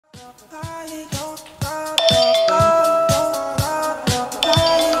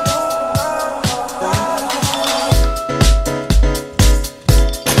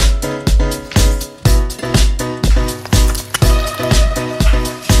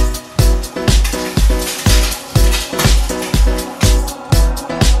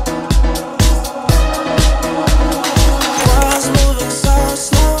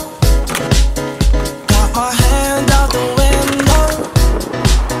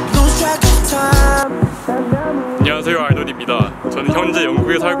안녕하세요, 아이논입니다. 저는 현재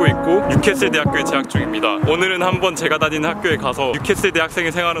영국에 살고 있고 뉴캐슬대학교에 재학 중입니다. 오늘은 한번 제가 다니는 학교에 가서 뉴캐슬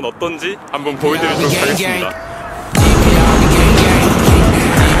대학생의 생활은 어떤지 한번 보여드리도록 하겠습니다.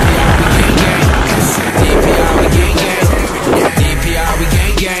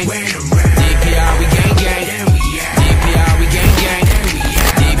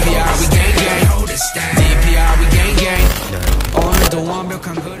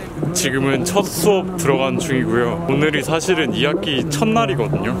 지금은 첫 수업 들어간 중이고요. 오늘이 사실은 2학기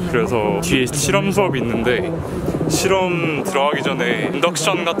첫날이거든요. 그래서 뒤에 실험 수업이 있는데 실험 들어가기 전에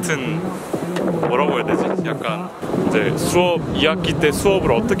인덕션 같은, 뭐라고 해야 되지? 약간 이제 수업 2학기 때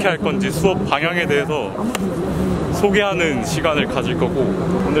수업을 어떻게 할 건지 수업 방향에 대해서 소개하는 시간을 가질 거고,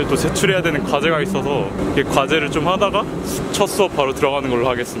 오늘 또 제출해야 되는 과제가 있어서 이 과제를 좀 하다가 첫 수업 바로 들어가는 걸로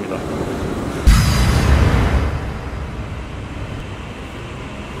하겠습니다.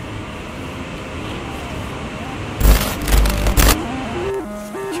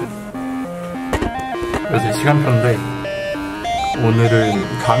 그래서 시간표인데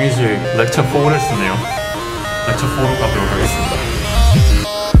오늘은 강의실 렉처 4를 쓰네요. 렉처 4로 가도록 하겠습니다.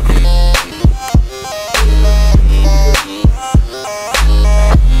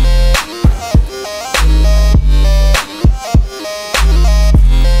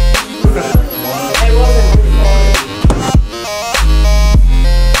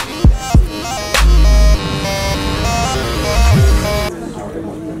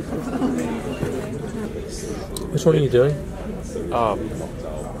 Which one are you doing?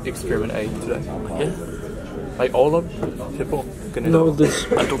 Experiment A today. Yeah. Like all of people gonna No, this.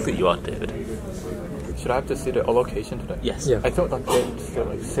 I don't think you are, David. Should I have to sit at a location today? Yes. Yeah. I thought that they still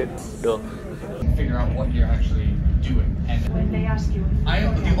like sit. No. Figure out what you're actually doing. And when they ask you,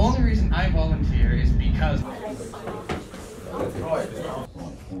 the only reason I volunteer is because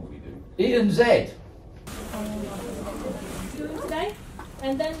E and Z. Tuesday,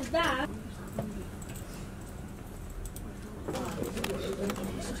 and then that.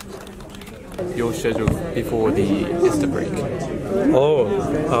 Your schedule before the Easter break. Oh,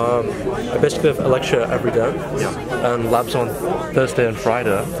 I basically have a lecture every day. Yeah. And labs on Thursday and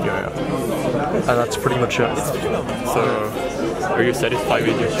Friday. Yeah. And that's pretty much it. So, are you satisfied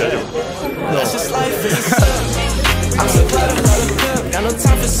with your schedule? No. I'm so glad I'm not a pimp. Got no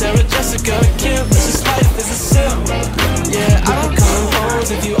time for Sarah, Jessica, Kim. This is life, is a simp. Yeah, I don't come home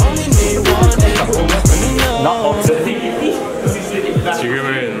if you only need one. Let me know.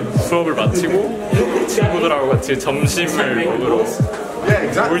 지금은 수업을 마치고 친구들하고 같이 점심을 먹으러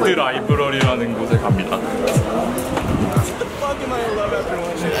올드 라이브러리라는 곳에 갑니다.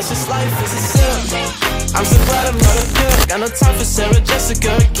 That's just life, is a simp. I'm so glad I'm not a pimp. Got no time for Sarah,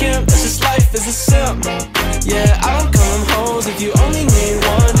 Jessica, Kim. That's just life, is a simp. Yeah, I don't come home if you only need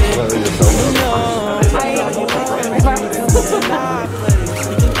one.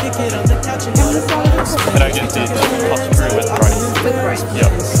 And I get the pastry with rice. Yeah.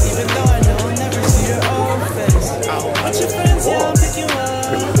 Even though I know I'll never see your old face. But your friends, yeah, I'll pick you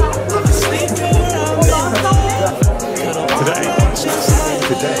up. Sleep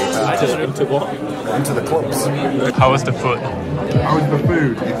Today, I just went to what? Into the clubs. How was the food? How was the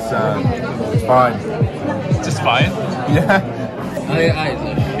food? It's fine. Just fine? Yeah. it's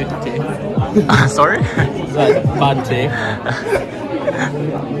a shit tea. Sorry? It's like bad tea.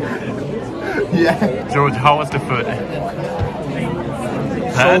 Yeah. George, how was the food?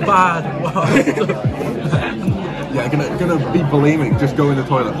 So bad. Yeah, gonna be bulimic. Just go in the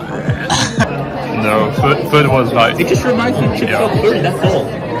toilet. No, food was nice. It just reminds me of Chick-fil-A, that's all.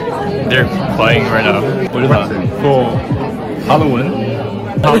 They're playing right now. What is that? For Halloween.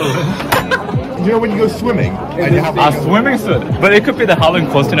 Do you know when you go swimming and you have swimming food. But it could be the Halloween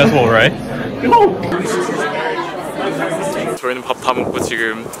costume as well, right? No. 저희는 밥 다 먹고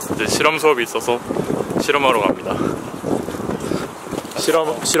지금 이제 실험 수업이 있어서 실험하러 갑니다.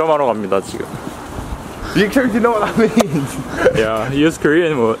 실험하러 갑니다 지금. You know what that means? Yeah, use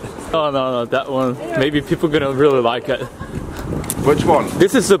Korean mode. No, that one. Maybe people gonna really like it. Which one?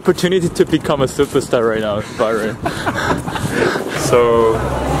 This is the opportunity to become a superstar right now, Byron. So,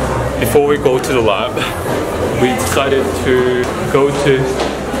 before we go to the lab, we decided to go to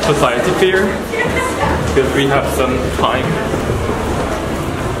society fair because we have some time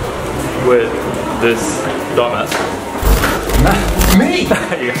with this dumbass. Me?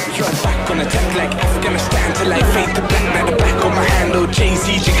 Back on attack like Afghanistan till I fade to black. Now the back on my handle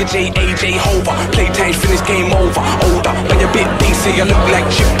Jay-Z, Jigga J, AJ, Hover. Playtime finish, game over. Older, but you're a bit decent. You look like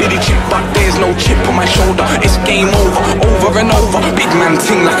Chip Diddy Chip, but there's no chip on my shoulder. It's game over, over and over. Big man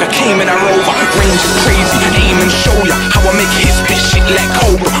ting like I came in a rover. Range is crazy, aim and show ya how I make hits, spit shit like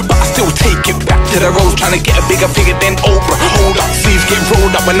Cobra. But I still take it back to the roads, trying to get a bigger figure than Oprah. Hold up, sleeves get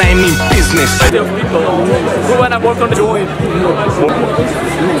rolled up when I mean business. Who wanna work on the joint?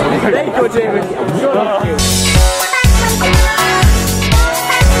 There you go, David.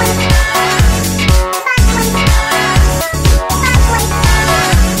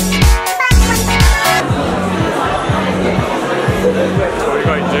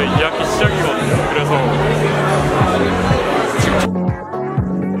 저희가 이제 2학기 시작이거든요. 그래서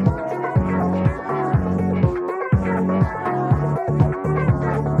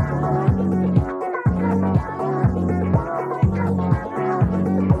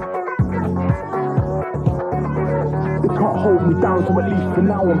hold me down, so at least for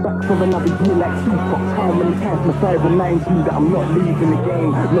now I'm back for another year like Tupac. How many times my side reminds me that I'm not leaving the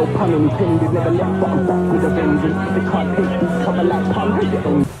game? No pun intended, never left, but I'm back with a vengeance. They can't take me, cover like pun.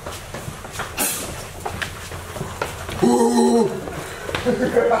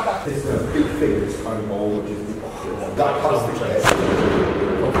 It's a big thing, this time mold. That plastic bit.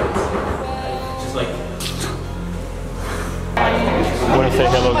 just like I want to say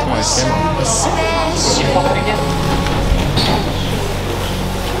hello to my camera.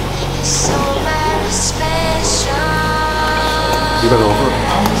 You got over.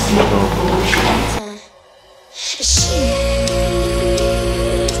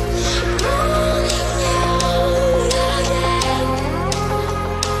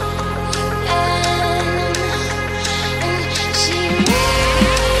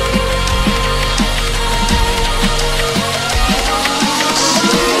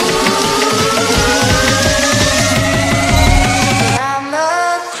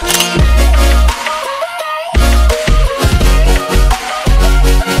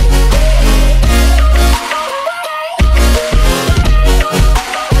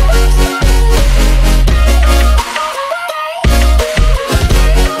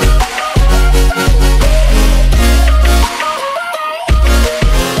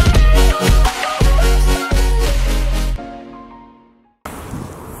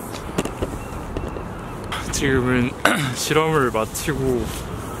 지금은 실험을 마치고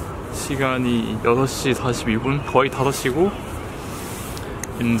시간이 6시 42분 거의 5시고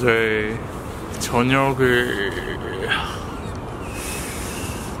이제 저녁을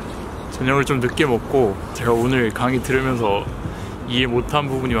좀 늦게 먹고 제가 오늘 강의 들으면서 이해 못한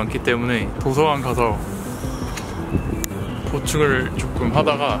부분이 많기 때문에 도서관 가서 보충을 조금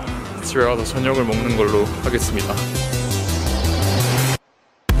하다가 집에 가서 저녁을 먹는 걸로 하겠습니다.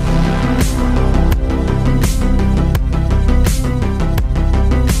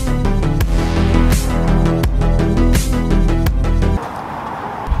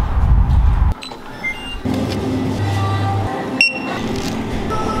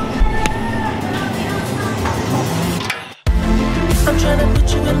 I'm trying to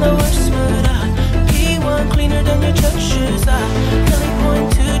put you in the worst mood. P1 cleaner than your church shoes. Really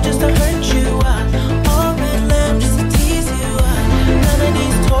point to just to hurt you. All red lamp just to tease you. None of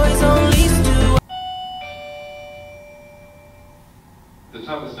these toys on lease to. The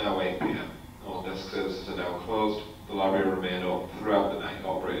time is now 8 p.m. All desk services are now closed. The library will remain open throughout the night,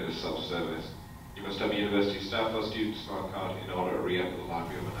 operated as self-service. You must have a university staff or student smart card in order to re-enter the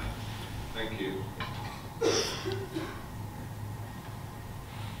library overnight. Thank you.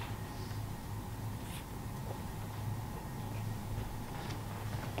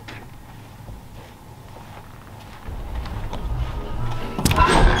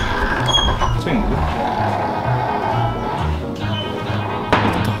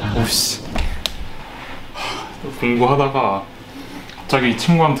 오씨 공부하다가 갑자기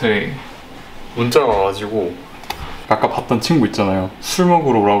친구한테 문자가 와가지고 아까 봤던 친구 있잖아요. 술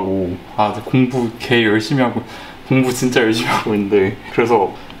먹으러 오라고. 공부 개 열심히 하고 공부 진짜 열심히 하고 있는데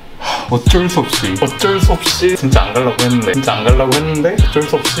그래서 어쩔 수 없이 진짜 안 가려고 했는데 어쩔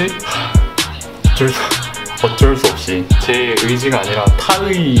수 없이 제 의지가 아니라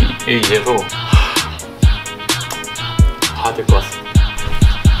타의에 의해서 가야 될 것 같습니다.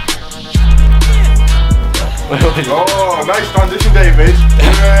 Oh, nice transition, David.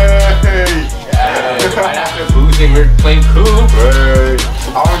 Yay! Right after boozing, we're playing cool. Hey,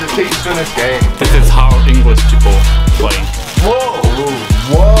 I want to teach you this game. This is how English people play. Whoa!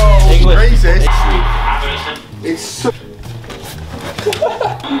 Whoa, English. racist. Sweet. It's so...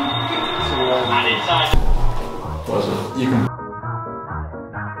 And inside. You can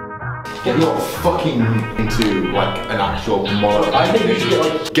get your fucking into like an actual model. I think you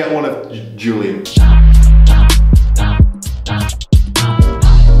should get one of Julian. See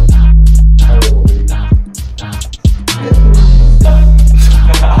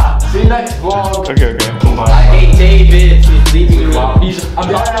you next vlog. Okay. I hate David. He's leaving me.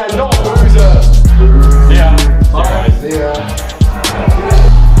 Yeah, not loser. Yeah. Alright, see ya.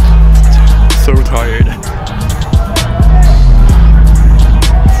 So tired.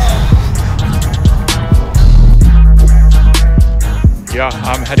 Yeah,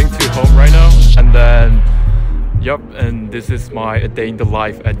 I'm heading to home right now, and then and this is my day in the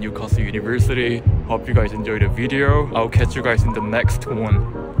life at Newcastle University. Hope you guys enjoyed the video. I'll catch you guys in the next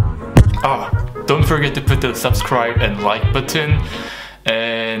one. Don't forget to put the subscribe and like button,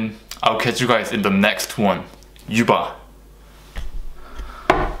 and I'll catch you guys in the next one. 유바.